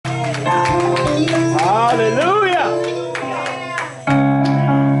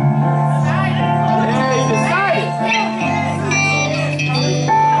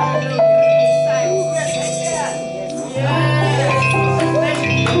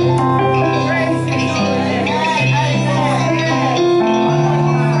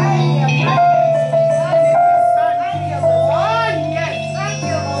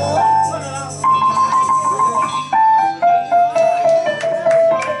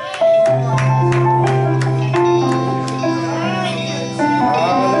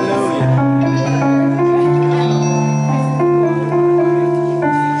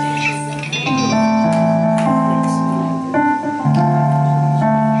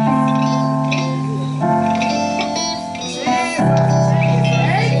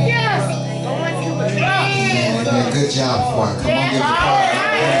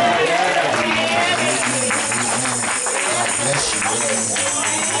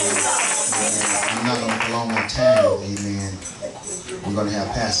amen, we're going to have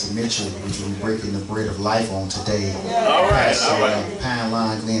Pastor Mitchell, which will be breaking the bread of life on today. All right, Pastor Pine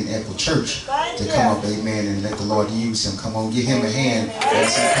Line Glen Echo Church to come up, amen, and let the Lord use him. Come on, give him a hand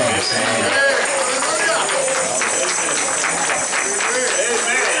as he comes.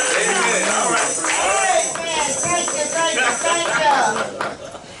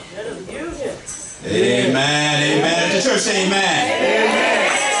 Amen. Amen, amen. The church say amen. Amen.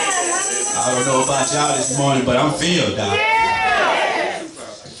 I don't know about y'all this morning, but I'm filled, Doc.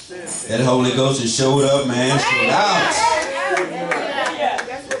 That Holy Ghost has showed up, man. Showed out.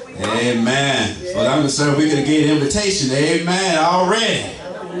 Amen. Well, I'm concerned we could have gave invitation. Amen. Already.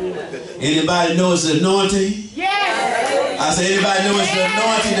 Anybody know it's the anointing? I say, anybody know it's the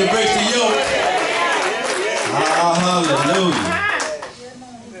anointing that breaks the yoke? Oh, hallelujah.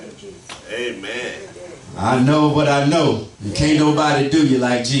 Amen. I know what I know. And can't nobody do you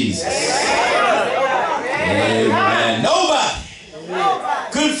like Jesus. Amen. Nobody.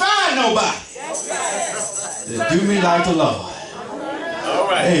 Couldn't find nobody that do me like the Lord. All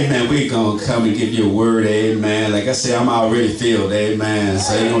right. Amen. We gonna come and give you a word. Amen. Like I say, I'm already filled. Amen.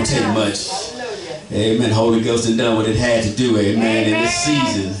 So it ain't gonna take much. Amen. Holy Ghost has done what it had to do. Amen. In this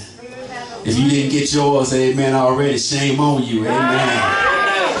season. If you didn't get yours, amen, already, shame on you. Amen.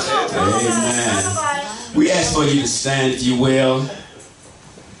 Amen. We ask for you to stand, if you will.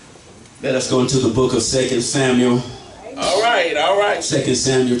 Let us go into the book of 2 Samuel. All right, all right. 2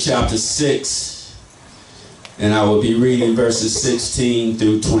 Samuel chapter 6. And I will be reading verses 16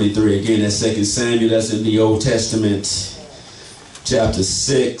 through 23. Again, that's 2 Samuel. That's in the Old Testament. Chapter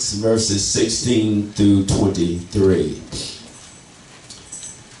 6, verses 16 through 23.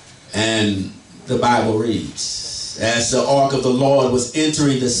 And the Bible reads, as the ark of the Lord was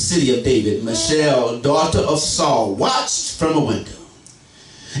entering the city of David, Michal, daughter of Saul, watched from a window.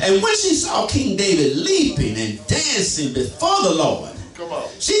 And when she saw King David leaping and dancing before the Lord,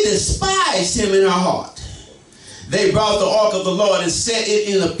 she despised him in her heart. They brought the ark of the Lord and set it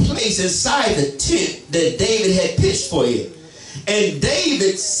in a place inside the tent that David had pitched for it. And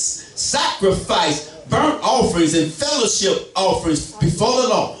David sacrificed burnt offerings and fellowship offerings before the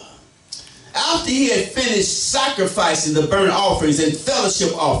Lord. After he had finished sacrificing the burnt offerings and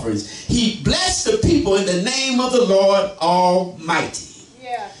fellowship offerings, he blessed the people in the name of the Lord Almighty.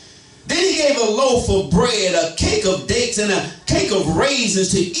 Then he gave a loaf of bread, a cake of dates, and a cake of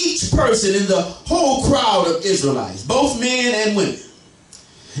raisins to each person in the whole crowd of Israelites, both men and women.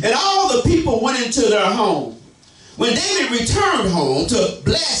 And all the people went into their home. When David returned home to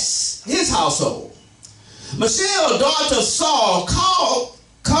bless his household, Michal, daughter of Saul,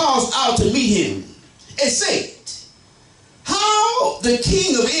 calls out to meet him and said, how the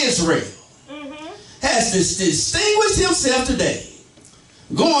king of Israel has distinguished himself today,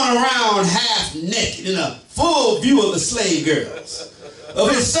 going around half naked in a full view of the slave girls, of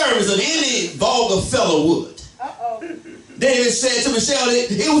his servants, of any vulgar fellow would. David said to Michal,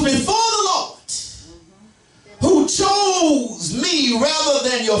 it was before the Lord who chose me rather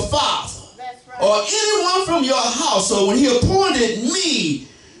than your father or anyone from your household when he appointed me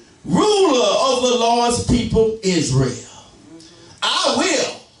ruler of the Lord's people Israel. I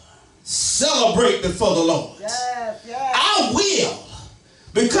will celebrate before the Lord. I will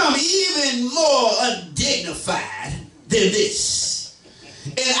become even more undignified than this.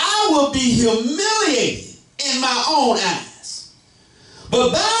 And I will be humiliated in my own eyes.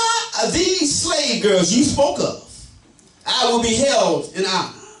 But by these slave girls you spoke of, I will be held in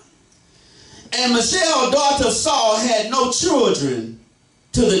honor. And Michal, daughter of Saul, had no children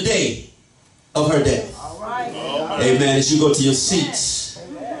to the day of her death. Amen. As you go to your seats,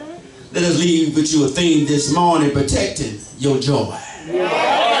 let us leave with you a theme this morning, protecting your joy.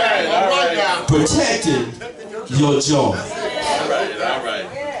 Protecting your joy.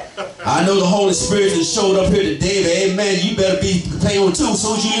 I know the Holy Spirit has showed up here today, but amen, you better be playing on too. As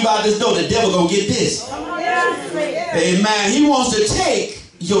soon as you leave out this door, the devil gonna get busy. Amen. He wants to take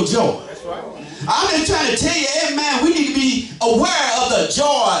your joy. I'm just trying to tell you, amen, we need to be aware of the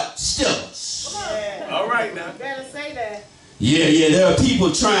joy stealers. All right now. Better say that. Yeah, there are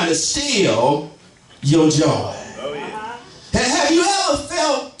people trying to steal your joy. Oh, yeah. Have you ever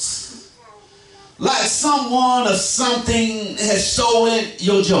felt like someone or something has stolen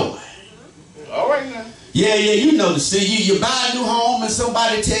your joy? All right now. Yeah, you know the see. You buy a new home and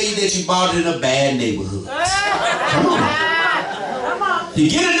somebody tell you that you bought it in a bad neighborhood. Come on. You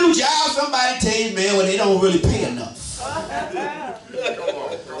get a new job, somebody tell you, man, well, they don't really pay enough.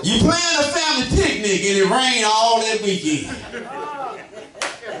 You plan a family picnic and it rained all that weekend.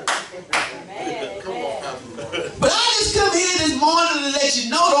 But I just come here this morning to let you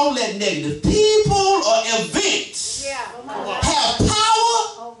know, don't let negative people or events have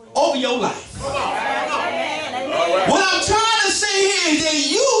power over your life. All right. What I'm trying to say here is that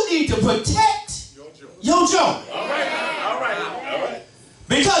you need to protect your joy. All right. All right. All right.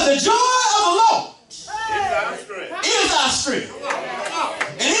 Because the joy of the Lord It's our strength. is our strength.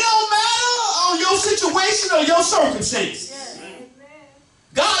 And it don't matter on your situation or your circumstances.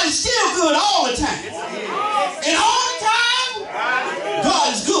 God is still good all the time. And all the time,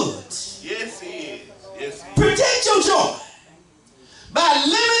 God is good. Yes, he is. Yes, he is. Protect your joy by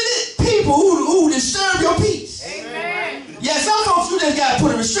limiting people who disturb your peace. Yeah, some folks you just got to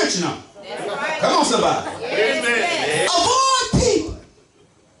put a restriction on. Come on, somebody. Amen. Avoid people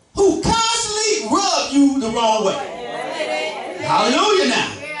who constantly rub you the wrong way. Hallelujah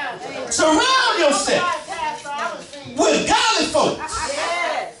now. Surround yourself with godly folks,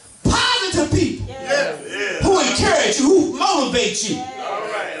 positive people who encourage you, who motivate you. All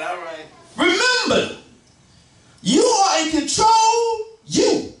right. All right. Remember, you are in control,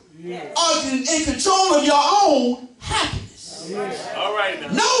 you are in control of your own happiness. All right now.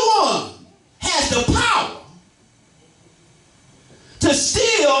 No one has the power to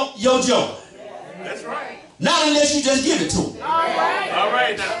steal your joy. That's right. Not unless you just give it to them. All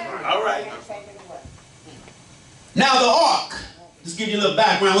right now. All right. Now the ark, just give you a little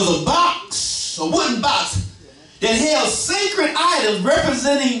background, was a box, a wooden box that held sacred items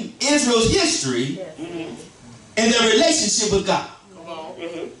representing Israel's history and their relationship with God. Come on.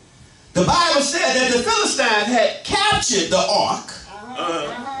 The Bible said that the Philistines had captured the ark,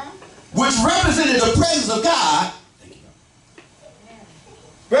 which represented the presence of God,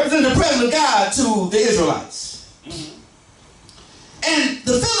 represented the presence of God to the Israelites. And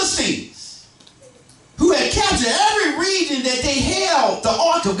the Philistines, who had captured every region that they held the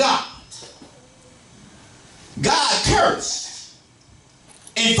ark of God, God cursed,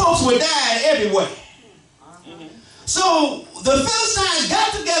 and folks were dying everywhere. So the Philistines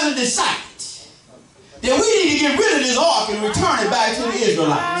got together and decided that we need to get rid of this ark and return it back to the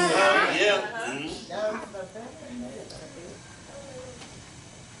Israelites. Yeah.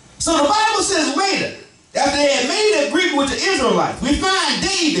 So the Bible says later, after they had made an agreement with the Israelites, we find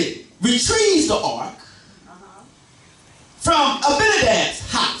David retrieves the ark from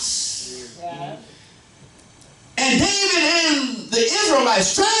Abinadab's house. And David and the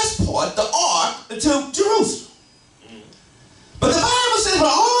Israelites transport the ark to Jerusalem. But the Bible says, but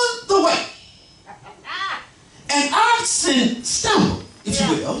on the way, an oxen stumbled, if you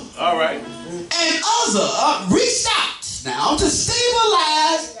will. All right. And Uzzah reached out now to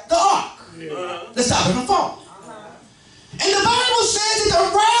stabilize the ark, to stop it from falling. And the Bible says that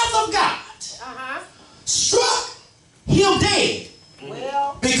the wrath of God struck him dead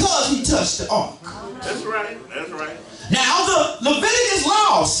because he touched the ark. That's right. That's right. Now the Leviticus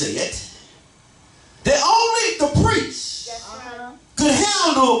law said that only the priest could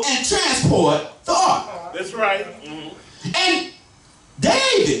handle and transport the ark. That's right. And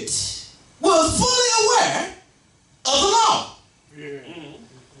David was fully aware of the law.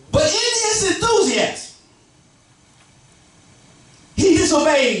 But in his enthusiasm, he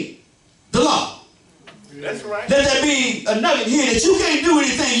disobeyed the law. That's right. Let there be a nugget here that you can't do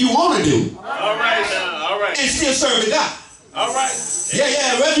anything you want to do All right now. All right. and still serve the God. All right.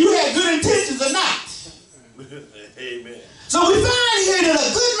 Yeah, whether you had good intentions or not. Amen. So we find here that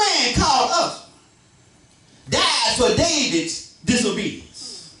a good man called Uzzah died for David's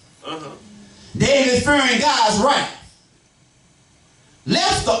disobedience. David, fearing God's wrath,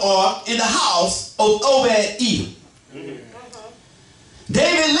 left the ark in the house of Obed-Edom.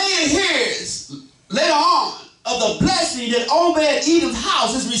 David later on of the blessing that Obed-Edom's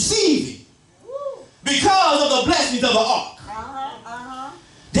house is receiving because of the blessings of the ark.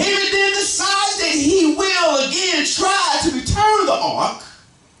 David then decides that he will again try to return the ark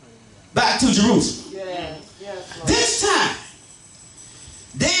back to Jerusalem. This time,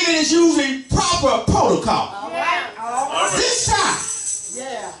 David is using proper protocol. This time,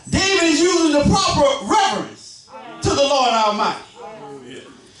 David is using the proper reverence to the Lord Almighty.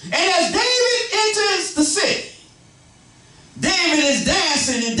 And as David enters the city, David is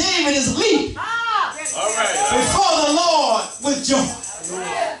dancing and David is leaping before the Lord with joy.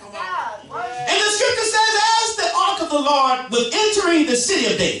 And the scripture says, as the ark of the Lord was entering the city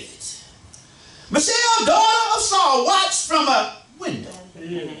of David, Michelle, daughter of Saul, watched from a window.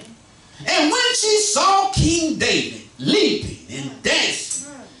 And when she saw King David leaping and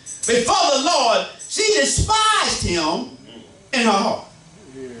dancing before the Lord, she despised him in her heart.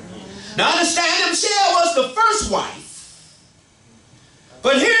 Now understand that Michelle was the first wife,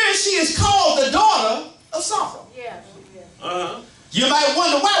 but here she is called the daughter of Saul. You might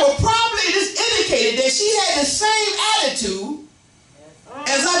wonder why. Well, probably this indicated stated that she had the same attitude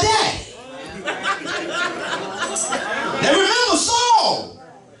as her daddy. Now remember, Saul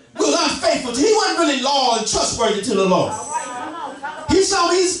was unfaithful. He wasn't really loyal and trustworthy to the Lord. He's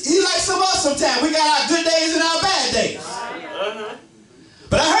like some of us sometimes. We got our good days and our bad days.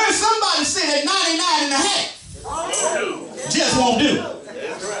 But I heard somebody say that 99 and a half just won't do.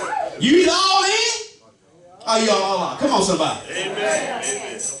 You either all in or you all out. Come on, somebody. Amen. She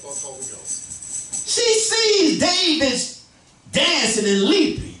sees David's dancing and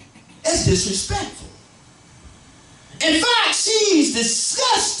leaping as disrespectful. In fact, she's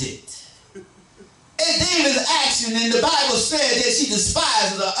disgusted at David's action, and the Bible said that she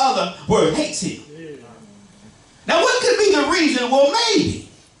despises the other word, hates him. Now, what could be the reason? Well, maybe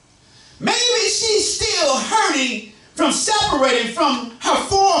she's still hurting from separating from her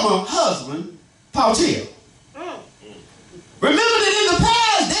former husband, Paltiel. Remember that in the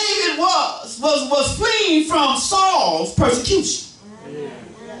past, David was fleeing from Saul's persecution.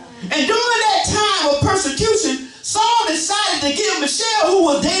 And during that time of persecution, Saul decided to give Michelle, who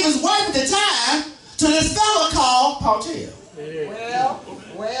was David's wife at the time, to this fellow called Paltiel.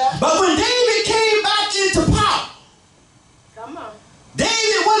 But when David came back into power,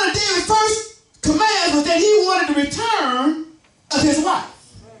 one of David's first commands was that he wanted the return of his wife.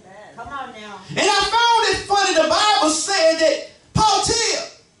 Come on now. And I found it funny, the Bible said that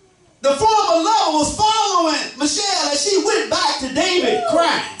Paltiel, the former lover, was following Michelle as she went back to David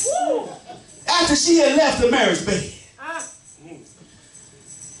crying after she had left the marriage bed.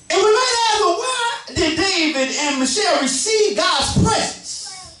 And we might ask, well, why did David and Michelle receive God's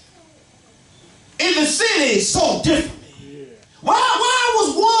presence in the city so differently? Why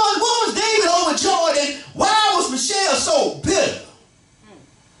was David overjoyed, and why was Michelle so bitter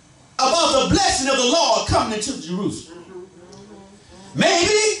about the blessing of the Lord coming into Jerusalem? Maybe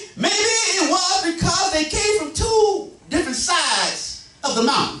it was because they came from two different sides of the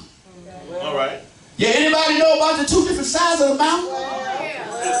mountain. All right. Yeah, anybody know about the two different sides of the mountain?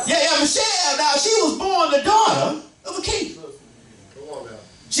 Yeah, Michelle, now she was born the daughter of a king.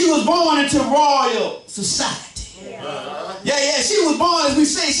 She was born into royal society. Yeah, she was born, as we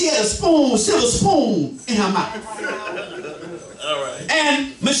say, she had a silver spoon in her mouth. All right. And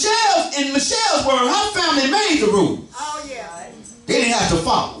in Michelle's word, her family made the rules. Oh, yeah. They didn't have to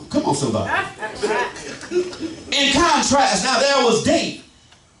follow. Come on, somebody. In contrast, now there was David,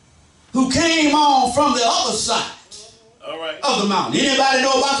 who came on from the other side of the mountain. Anybody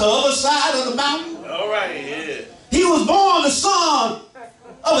know about the other side of the mountain? All right, yeah. He was born the son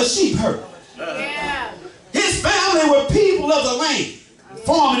of a sheep herder. Yeah. His family were people of the land,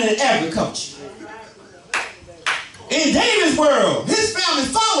 farming and agriculture. In David's world, his family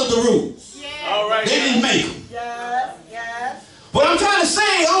followed the rules. All right. They didn't make them. Yes. What I'm trying to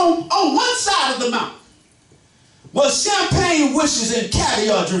say, on one side of the mountain was champagne wishes and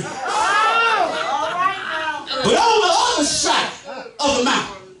caviar dreams. Oh, all right now. But on the other side of the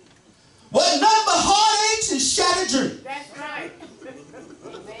mountain was nothing but heartaches and shattered dreams. That's right.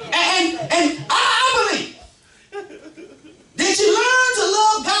 And I believe that you learn to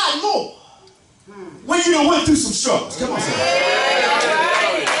love God more when you done went through some struggles. Come on, somebody.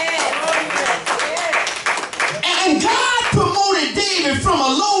 And God promoted David from a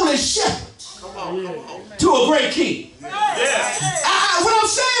lowly shepherd to a great king. What I'm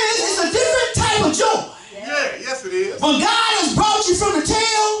saying is, it's a different type of joy. Yeah, yes it is. When God has brought you from the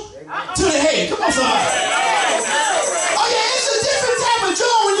tail to the head. Come on, somebody. Oh yeah, it's a different type of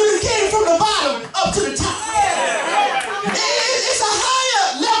joy when you came from the bottom up to the top. It's a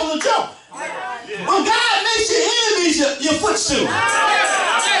higher level of joy. When God makes your enemies your footstool.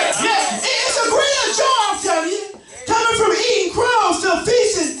 Yeah, it's a greater joy, I'm telling you. Coming from eating crumbs to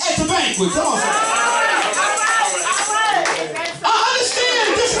feasting at the banquet. Come on, somebody. I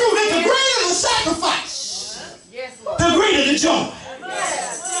understand this rule that the greater the sacrifice, the greater the joy.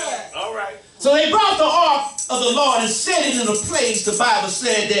 All right. So they brought the ark of the Lord and set it in a place the Bible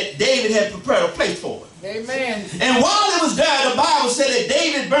said that David had prepared a place for it. Amen. And while it was there, the Bible said that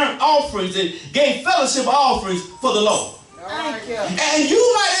David burnt offerings and gave fellowship offerings for the Lord. And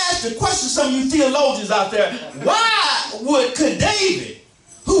you might ask the question, some of you theologians out there, why could David,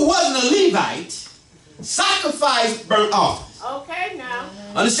 who wasn't a Levite, sacrifice burnt offerings? Okay, now.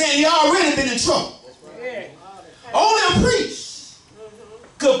 Understand, he already been in trouble. Only a priest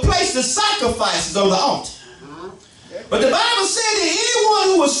could place the sacrifices on the altar. But the Bible said that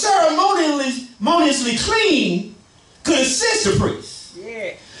anyone who was ceremoniously clean could assist the priest.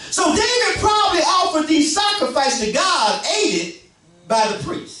 So David probably offered these sacrifices to God, aided by the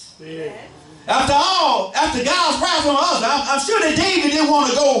priest. After all, after God's wrath on us, I'm sure that David didn't want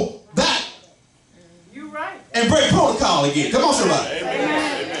to go back Saul again. Come on, somebody.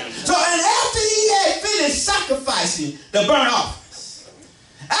 Amen. So, and after he had finished sacrificing the burnt offerings,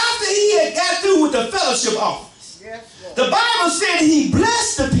 after he had got through with the fellowship offerings, the Bible said he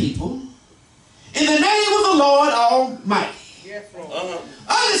blessed the people in the name of the Lord Almighty.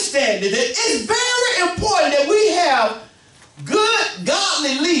 Understanding that it's very important that we have good,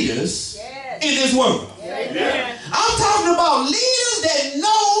 godly leaders in this world. I'm talking about leaders that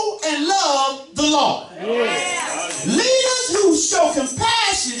know and love the Lord. Leaders who show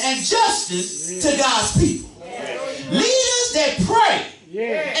compassion and justice to God's people. Leaders that pray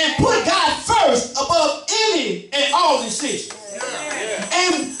and put God first above any and all decisions.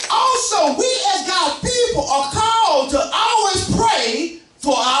 And also, we as God's people are called to always pray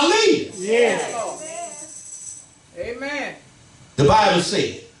for our leaders. Amen. The Bible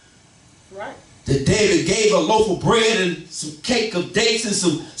said Right. that David gave a loaf of bread and some cake of dates and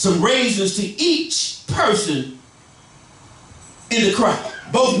some raisins to each person in the crowd,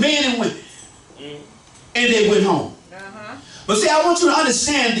 both men and women. And they went home. But see, I want you to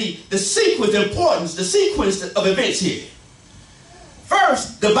understand the sequence, the importance, the sequence of events here.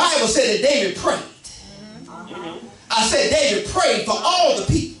 First, the Bible said that David prayed. I said David prayed for all the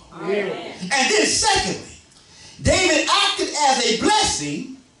people. And then secondly, David acted as a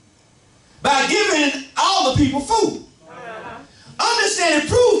blessing by giving all the people food. Understand and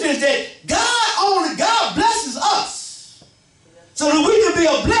prove this, that God blesses us so that we can be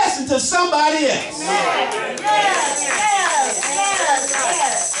a blessing to somebody else.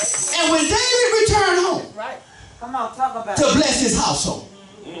 And when David returned home Come on, talk about to bless his household,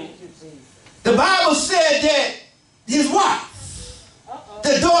 the Bible said that his wife,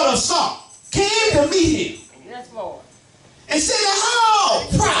 the daughter of Saul, came to meet him. Yes, Lord. And said, how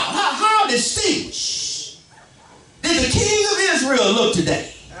proud, how distinguished did the king of Israel look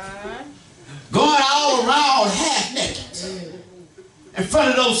today? Going all around half naked in front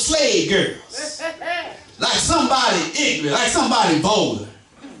of those slave girls. Like somebody ignorant, like somebody bolder.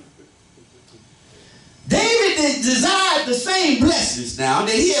 David desired the same blessings now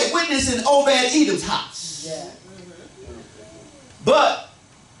that he had witnessed in Obed-Edom's house. But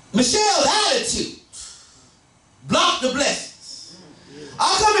Michelle's attitude block the blessings.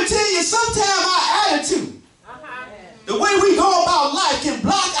 I'll come and tell you, sometimes our attitude, the way we go about life, can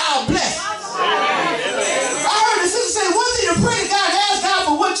block our blessings. I heard the sister say, one thing to pray to God and ask God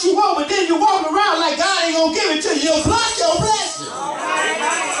for what you want, but then you're walking around like God ain't going to give it to you. You'll block your blessing.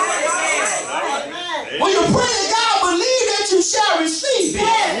 When you pray to God, believe that you shall receive it.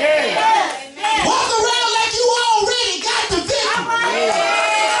 Walk around like you already got the victory.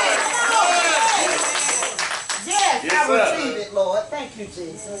 I receive it, Lord. Thank you,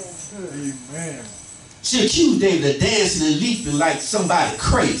 Jesus. Amen. She accused David of dancing and leaping like somebody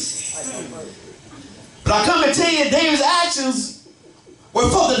crazy. But I come to tell you, David's actions were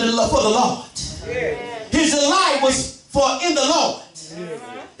for the Lord. His delight was in the Lord.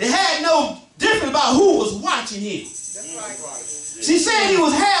 It had no difference about who was watching him. She said he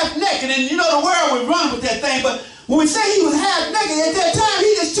was half naked, and you know the world would run with that thing, but when we say he was half naked, at that time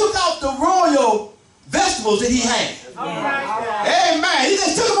he just took off the royal vegetables that he had. Amen. He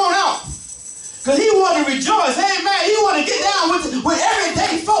just took them on out. Because he wanted to rejoice. Amen. He wanted to get down with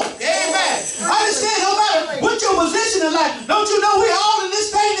everyday folk. Amen. Understand, no matter what your position in life, don't you know we're all in this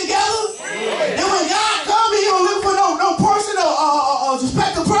thing together? And when God comes, he don't look for no person or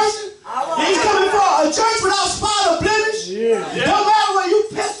suspected person. He's coming for a church without spot or blemish. No matter where you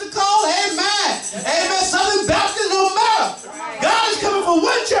Pentecostal, amen. Amen. Southern Baptist, no matter. God is coming for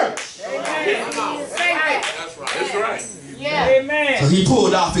one church. That's right. Amen. So he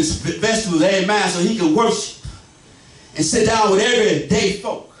pulled off his vegetables, amen, so he could worship and sit down with everyday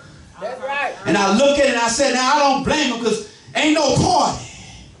folk. That's right. And I look at it and I said, now I don't blame him, because ain't no party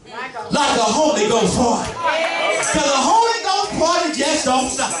like a Holy Ghost party. Because a Holy Ghost party just don't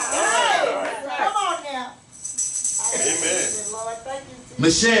stop. Come on now. Amen. Lord, thank you,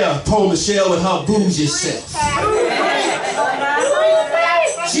 Jesus. Poor Michelle with her bougie self.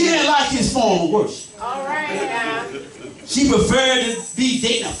 She didn't like his form of worship. All right now. She preferred to be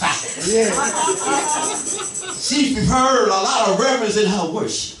dignified. She preferred a lot of reverence in her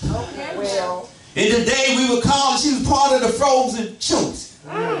worship. Okay. Well. And today we would call her, she was part of the frozen chosen.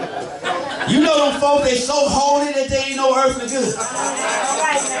 You know them folks, they so holy that they ain't no earthly good. All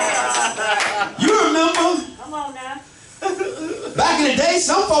right now. You remember, Come on now. back in the day,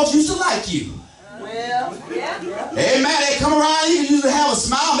 some folks used to like you. Well, yeah. Amen. They come around, you can usually have a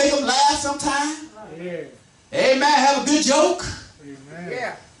smile, make them laugh sometime. Amen. Have a good joke.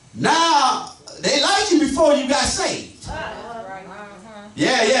 Yeah. Now, they liked you before you got saved.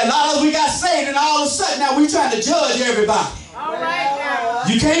 Yeah. A lot of us, we got saved, and all of a sudden now we trying to judge everybody. All right now.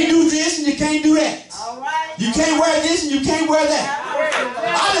 You can't do this and you can't do that. All right. You can't wear this and you can't wear that.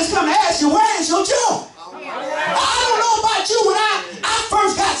 I just come to ask you, where is your joy? I don't know about you. When I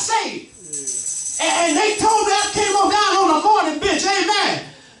first got saved, and they told me I came on down on the morning bench, amen,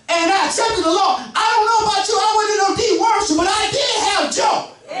 and I accepted the Lord. I don't know about you. I wasn't in no deep worship, but I did have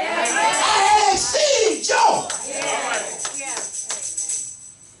joy. I had exceeding joy.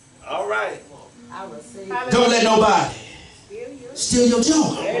 All right. Don't let nobody steal your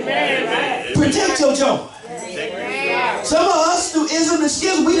joy. Protect your joy. Some of us through ism and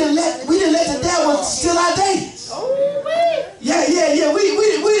schism, we didn't let the devil steal our days. Yeah.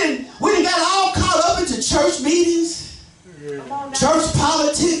 We didn't got all caught up into church meetings, church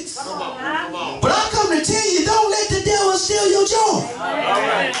politics. But I come to tell you, don't let the devil steal your joy.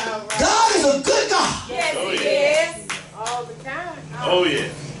 God is a good God. All the time. Oh, yeah.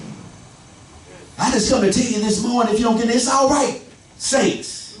 I just come to tell you this morning, if you don't get it, it's all right,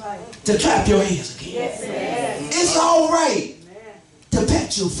 saints, to clap your hands again. It's all right to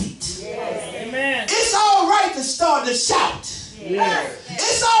pat your feet. It's all right to start to shout.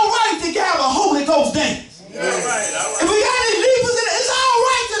 It's all right to have a Holy Ghost dance. If we got any leapers in it, it's all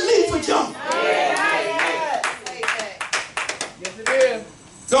right to leap for joy. Yes, it is.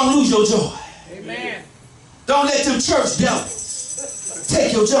 Don't lose your joy. Amen. Don't let them church devils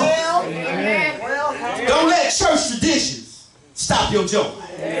take your joy. Don't let church traditions stop your joy.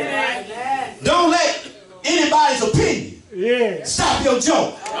 Don't let anybody's opinion stop your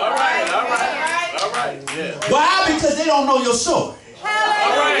joy. All right. Yeah. Why? Because they don't know your story.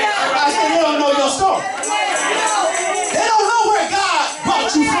 I said they don't know your story. They don't know where God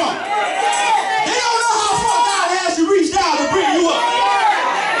brought you from. They don't know how far God has to reach down to bring you up.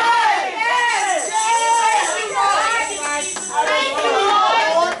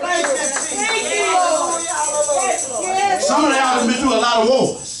 Some of y'all have been through a lot of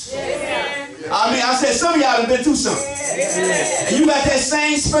wars. I said some of y'all have been through something. And you got that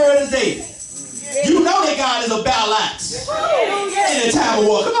same spirit as David. You know that God is a battle axe in a time of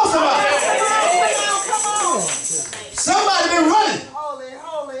war. Come on, somebody. Somebody been running.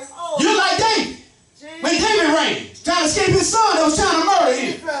 You're like David. When David ran, trying to escape his son that was trying to murder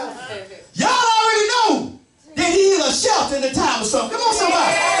him. Y'all already know that he is a shelter in the time of something. Come on,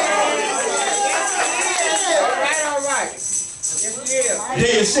 somebody. All right.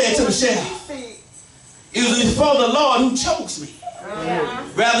 David said to the sheriff, it was before the Lord who chose me,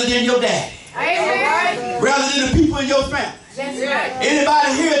 rather than your daddy, rather than the people in your family.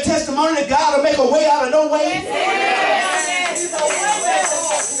 Anybody hear a testimony that God will make a way out of no way?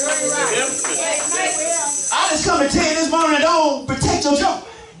 I just come to tell you this morning, don't protect your joy.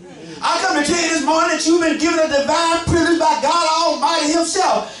 I come to tell you this morning that you've been given a divine privilege by God Almighty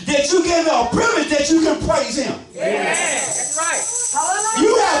Himself, that you gave a privilege that you can praise Him. That's right.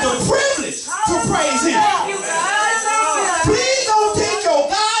 You have the privilege to praise Him. Please don't take your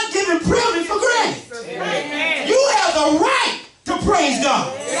God-given privilege for granted. You have the right to praise God.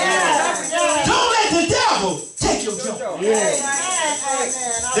 Don't let the devil take your joy.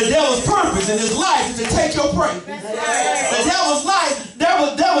 The devil's purpose in his life is to take your praise. The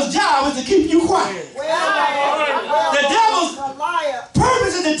devil's job is to keep you quiet. The devil's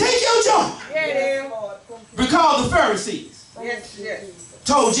purpose is to take your joy. Recall the Pharisees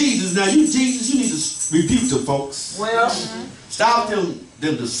told Jesus, now Jesus, you need to rebuke the folks. Stop them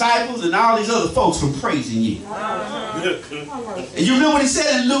disciples and all these other folks from praising you. And you remember what he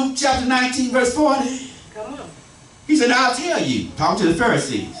said in Luke chapter 19 verse 40? Come on. He said, now I'll tell you, talking to the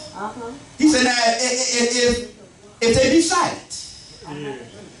Pharisees. He said, now if they be silent.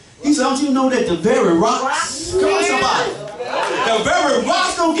 He said, don't you know that the very rocks, come on somebody, the very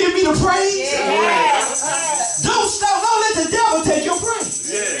rocks don't give me the praise? Don't let the devil take your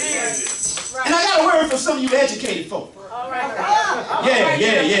praise. And I got a word for some of you educated folk.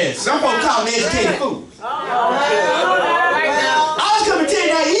 Yeah. Some folks call them educated fools. I was coming to tell you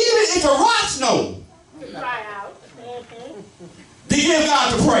that even if the rocks know to give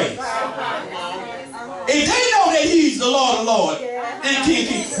God the praise, if they know that He's the Lord of Lords and King of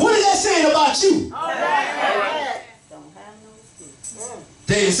Kings, what is that saying about you?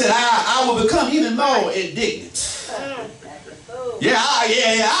 David said, I will become even more indignant.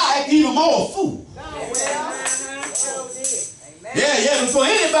 I even more a fool. Before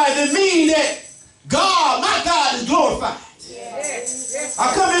anybody that mean that God, my God, is glorified.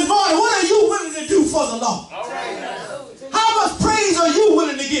 I come this morning, what are you willing to do for the Lord? How much praise are you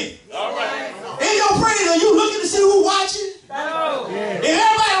willing to give? In your praise, are you looking to see who's watching? If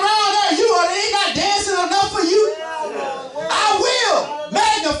everybody around there, they ain't not dancing enough for you, I will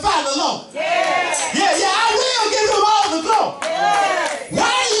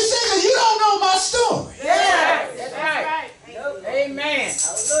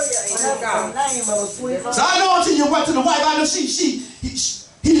So I know until you went to the wife, I know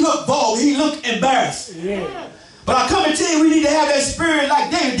he looked bold, he looked embarrassed. Yeah. But I come and tell you, we need to have that spirit like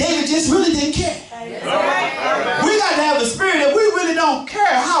David. David just really didn't care. We got to have the spirit that we really don't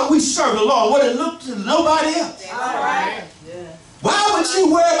care how we serve the Lord, what it looks to nobody else. Why would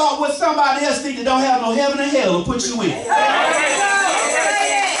you worry about what somebody else thinks that don't have no heaven or hell to put you in?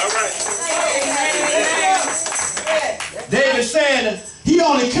 David said he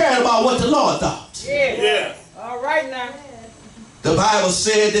only cared about what the Lord thought. Yeah. All right now. The Bible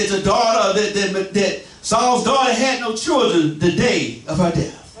said that the daughter, that Saul's daughter had no children the day of her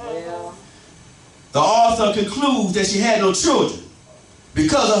death. Yeah. The author concludes that she had no children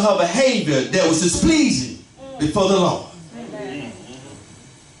because of her behavior that was displeasing before the Lord.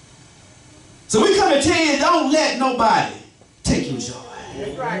 So we come to tell you, don't let nobody take your joy.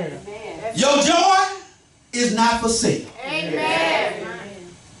 Your joy is not for sale. Amen.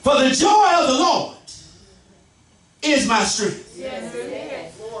 For the joy of the Lord is my strength.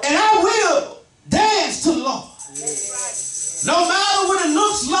 And I will dance to the Lord. No matter what it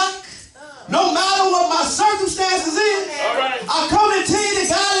looks like, no matter what my circumstances is, I come to tell you that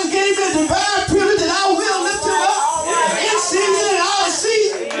God has given me a divine privilege that I will lift him up in season and out of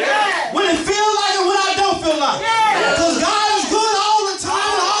season. When it feels like it, when I don't feel like it. Because God is good all the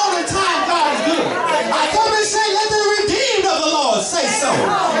time, and all the time God is good. I come and say, let the redeemed of the Lord say so.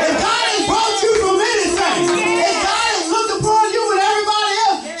 If God has brought you from anything, if God has looked upon you when everybody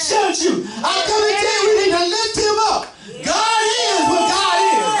else shouldn't you, I come and tell you we need to lift him up. God is what God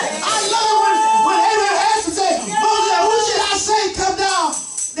is. I love it when Abraham asked him, said, Moses, who should I say come down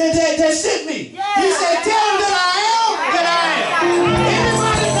that sent me? He said, tell him that I am, that I am.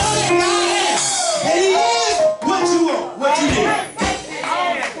 Everybody know that God is. And he is what you want, what you need.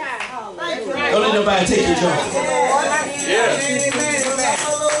 Don't let nobody take your joy.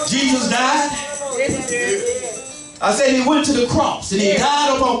 Jesus died. I said he went to the cross and he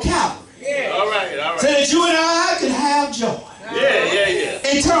died upon Calvary. All right. So that you and I could have joy.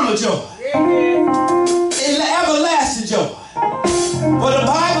 Eternal joy. Everlasting joy. For the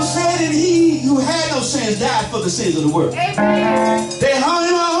Bible said that he who had no sins died for the sins of the world. They hung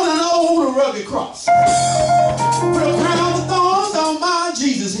him on an old rugged cross. Put a crown of thorns on my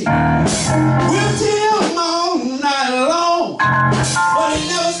Jesus' head. Whipped him all night long. But he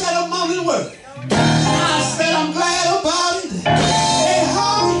never said a mumbling word. I said I'm glad about it. They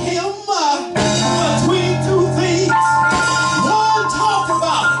hung him between two thieves. One talked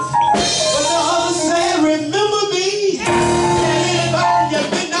about it, but the other said, remember me. And anybody in your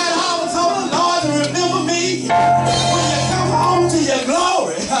midnight hours on the Lord to remember me. When you come home to your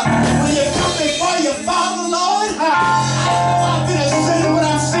glory, when you come before your Father, Lord, I know I've been a sinner, but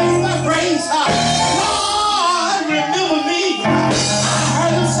I'm saved by grace. Lord, remember me. I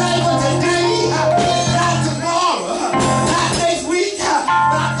heard him say, but today, not tomorrow, not next week, but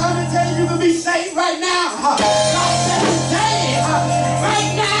I come and tell you, you can be saved right now. God said today,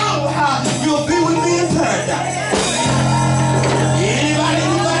 right now, you'll be with me in paradise. Anybody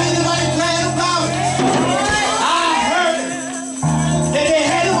glad about it? I heard that they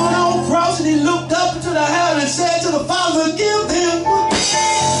had him on the old cross and he looked up into the heaven and said to the Father, forgive them,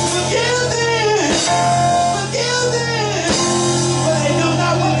 forgive them, forgive them, for they know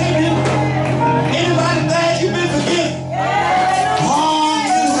not what they do. Anybody glad you've been forgiven? Hung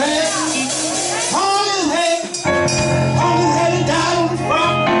his head and died on the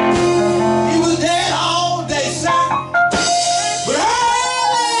cross. He was dead all day, sir. But early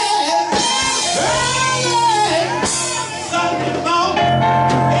Sunday morning,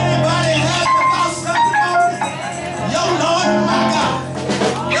 anybody happy about Sunday morning? Your Lord and my God.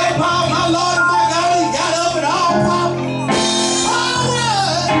 Your power, my Lord and my God, he got up and all power.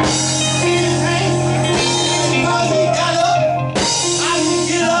 In his hand. Because he got up, I can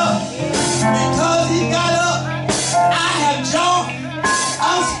get up. Because he got up, I have joy.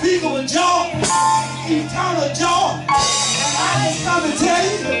 Unspeakable joy. Eternal joy. I just come to tell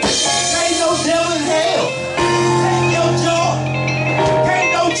you, ain't no devil in hell. Take your joy.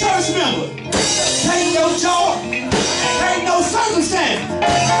 Ain't no church member. Take your joy. Ain't no circumstance.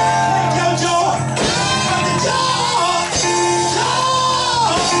 Take your joy. But the joy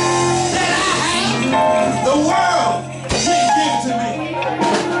that I have, the world didn't give to me.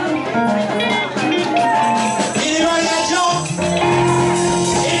 Anybody got joy?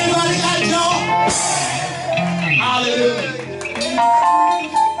 Anybody got joy? Hallelujah.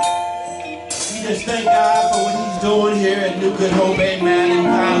 We just thank God for what he's doing here at New Good Hope, amen, in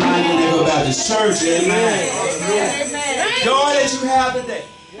Pine Line and Echo Baptist Church, amen. Joy that you have today.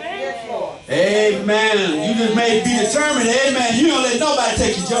 Amen. You just may be determined. Amen. You don't let nobody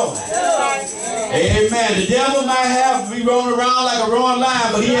take your joy. Amen. The devil might have be rolling around like a roaring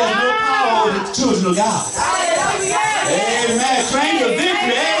lion, but he has no power over the children of God. Amen. Claim the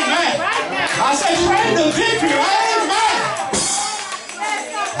victory. Amen. I say claim the victory. Amen.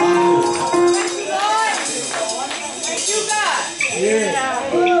 Thank you, God. Yeah.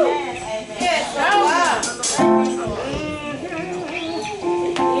 Yes, wow.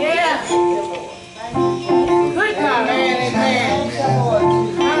 Yeah. Good God. Amen.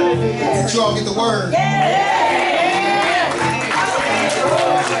 Did you all get the word?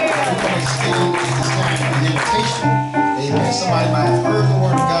 An invitation. Amen. Somebody might have heard the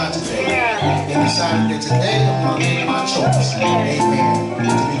word of God today and decided that today I'm going to make my choice. Amen. To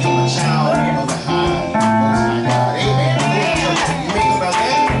become a child of the house.